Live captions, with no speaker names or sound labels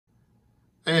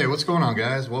Hey, what's going on,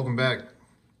 guys? Welcome back.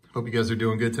 Hope you guys are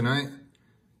doing good tonight.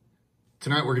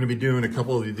 Tonight we're going to be doing a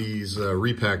couple of these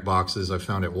repack boxes I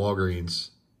found at Walgreens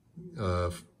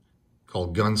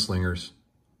called Gunslingers.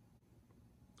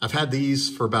 I've had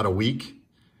these for about a week.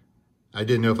 I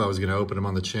didn't know if I was going to open them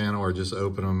on the channel or just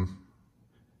open them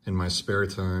in my spare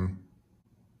time.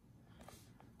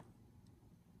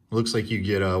 Looks like you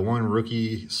get one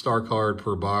rookie star card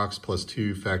per box plus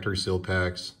 2 factory sealed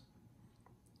packs.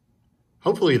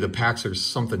 Hopefully the packs are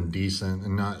something decent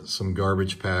and not some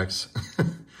garbage packs,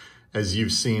 as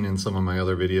you've seen in some of my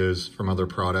other videos from other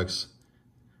products.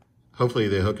 Hopefully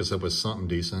they hook us up with something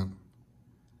decent.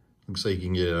 Looks like you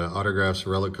can get autographs,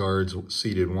 relic cards,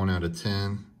 seeded 1 out of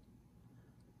 10.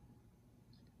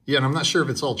 Yeah, and I'm not sure if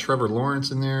it's all Trevor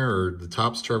Lawrence in there or the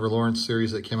Topps Trevor Lawrence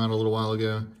series that came out a little while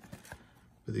ago.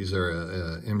 But these are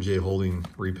MJ Holding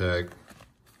repack.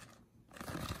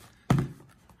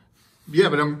 Yeah,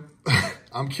 but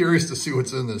I'm curious to see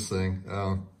what's in this thing.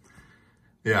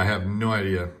 Yeah, I have no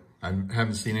idea. I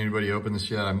haven't seen anybody open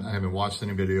this yet. I haven't watched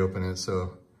anybody open it,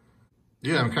 so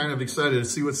yeah, I'm kind of excited to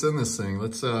see what's in this thing.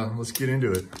 Let's get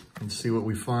into it and see what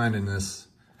we find in this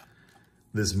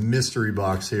mystery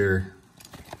box here.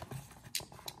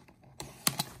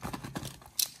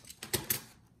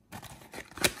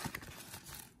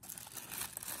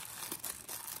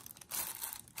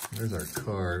 There's our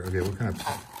card. Okay, what kind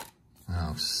of...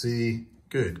 Oh, see?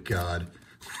 Good God.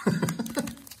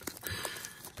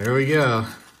 There we go.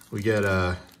 We get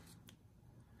a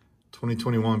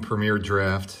 2021 Premier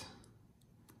Draft.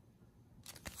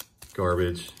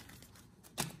 Garbage.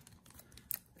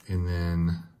 And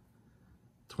then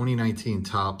 2019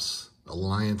 Topps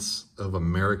Alliance of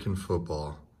American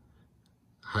Football.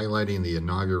 Highlighting the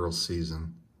inaugural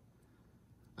season.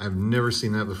 I've never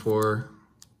seen that before.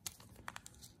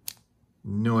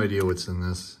 No idea what's in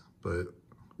this, but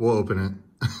we'll open it.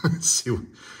 see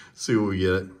what we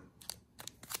get.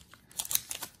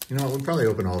 You know what? We'll probably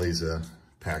open all these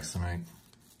packs tonight.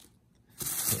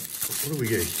 What do we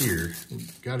get here? We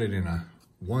got it in a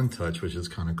one touch, which is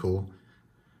kind of cool.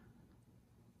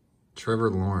 Trevor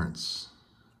Lawrence.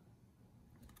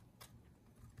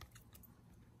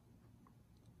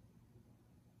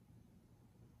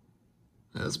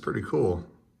 That's pretty cool.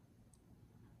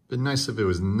 Been nice if it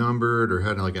was numbered or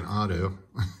had like an auto.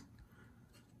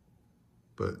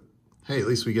 But hey, at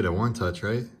least we get a one touch,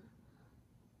 right?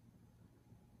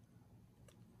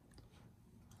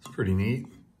 It's pretty neat.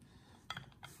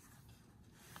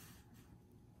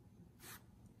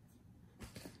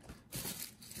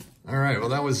 All right, well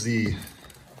that was the,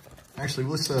 actually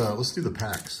let's do the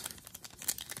packs.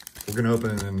 We're gonna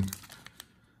open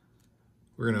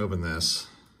this.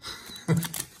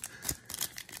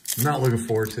 I'm not looking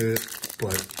forward to it,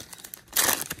 but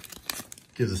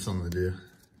gives us something to do.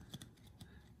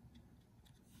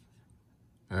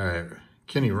 All right,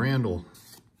 Kenny Randall,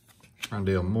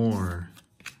 Rondale Moore,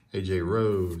 AJ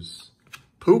Rose,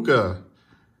 Puka.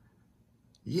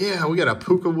 Yeah, we got a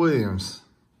Puka Williams.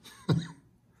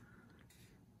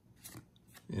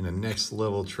 And a next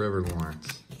level Trevor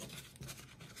Lawrence.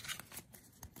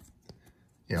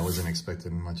 Yeah, I wasn't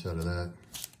expecting much out of that.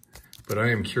 But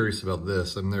I am curious about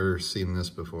this. I've never seen this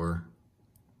before.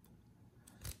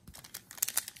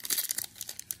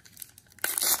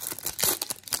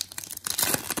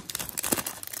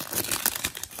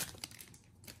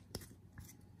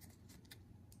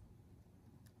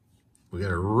 We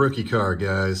got a rookie card,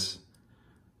 guys.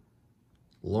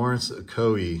 Lawrence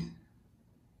Okoye.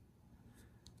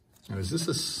 Now, is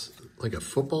this like a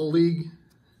football league?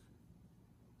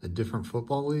 A different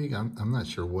football league? I'm not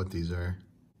sure what these are.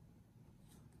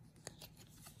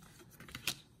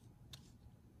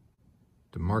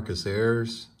 DeMarcus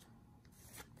Ayers,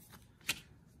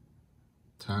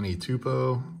 Tani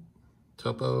Tupou,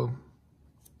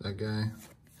 that guy,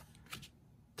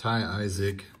 Ty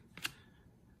Isaac,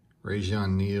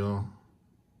 Rajon Neal,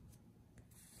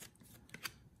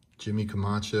 Jimmy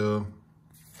Camacho,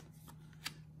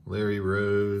 Larry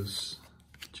Rose,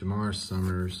 Jamar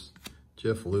Summers,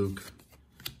 Jeff Luke,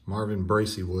 Marvin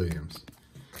Bracey Williams.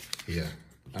 Yeah,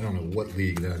 I don't know what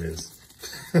league that is.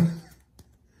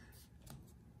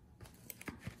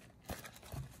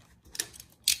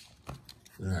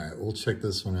 All right, we'll check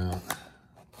this one out.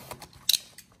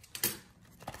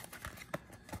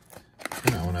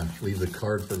 I want to leave the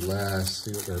card for last,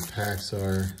 see what our packs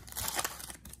are.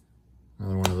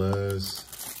 Another one of those.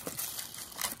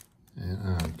 And,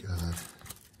 oh, God.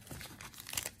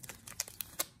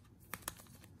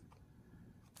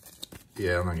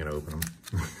 Yeah, I'm not going to open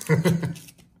them.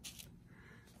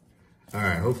 All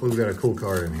right, hopefully we got a cool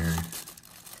card in here.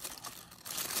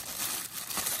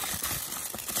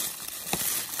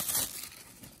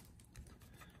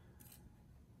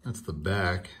 That's the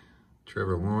back.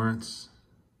 Trevor Lawrence.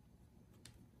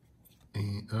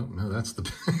 And, oh, no, that's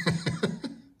the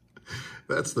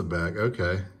that's the back.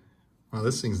 Okay. Wow,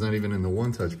 this thing's not even in the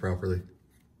one touch properly.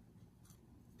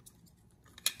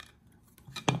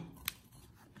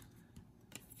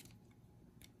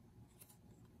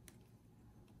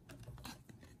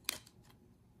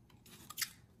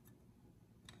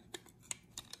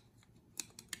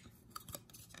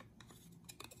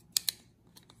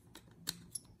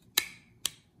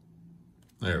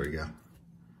 There we go.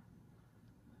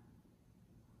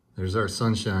 There's our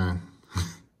sunshine.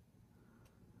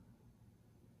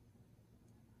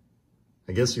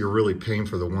 I guess you're really paying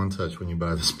for the one touch when you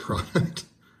buy this product.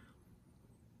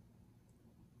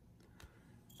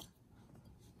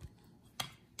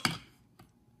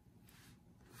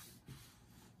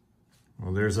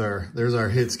 Well, there's our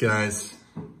hits, guys.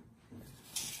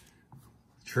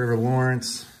 Trevor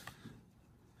Lawrence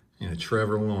and a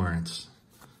Trevor Lawrence.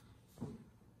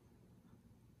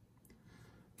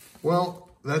 Well,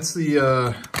 that's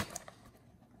the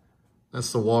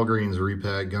Walgreens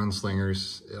repack,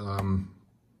 Gunslingers.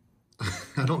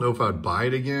 I don't know if I'd buy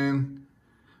it again.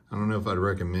 I don't know if I'd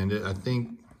recommend it. I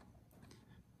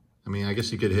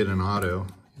guess you could hit an auto.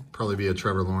 It'd probably be a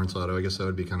Trevor Lawrence auto. I guess that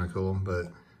would be kind of cool,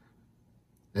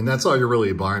 and that's all you're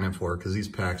really buying it for, because these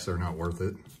packs are not worth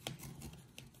it.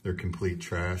 They're complete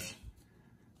trash.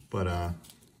 But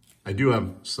I do have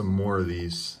some more of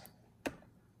these.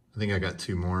 I think I got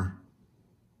 2 more.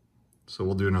 So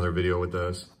we'll do another video with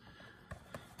those.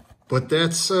 But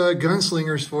that's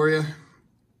Gunslingers for you.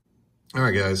 All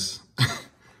right, guys.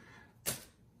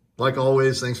 Like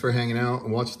always, thanks for hanging out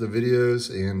and watching the videos.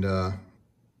 And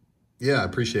yeah, I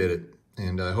appreciate it.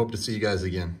 And I hope to see you guys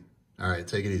again. All right,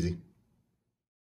 take it easy.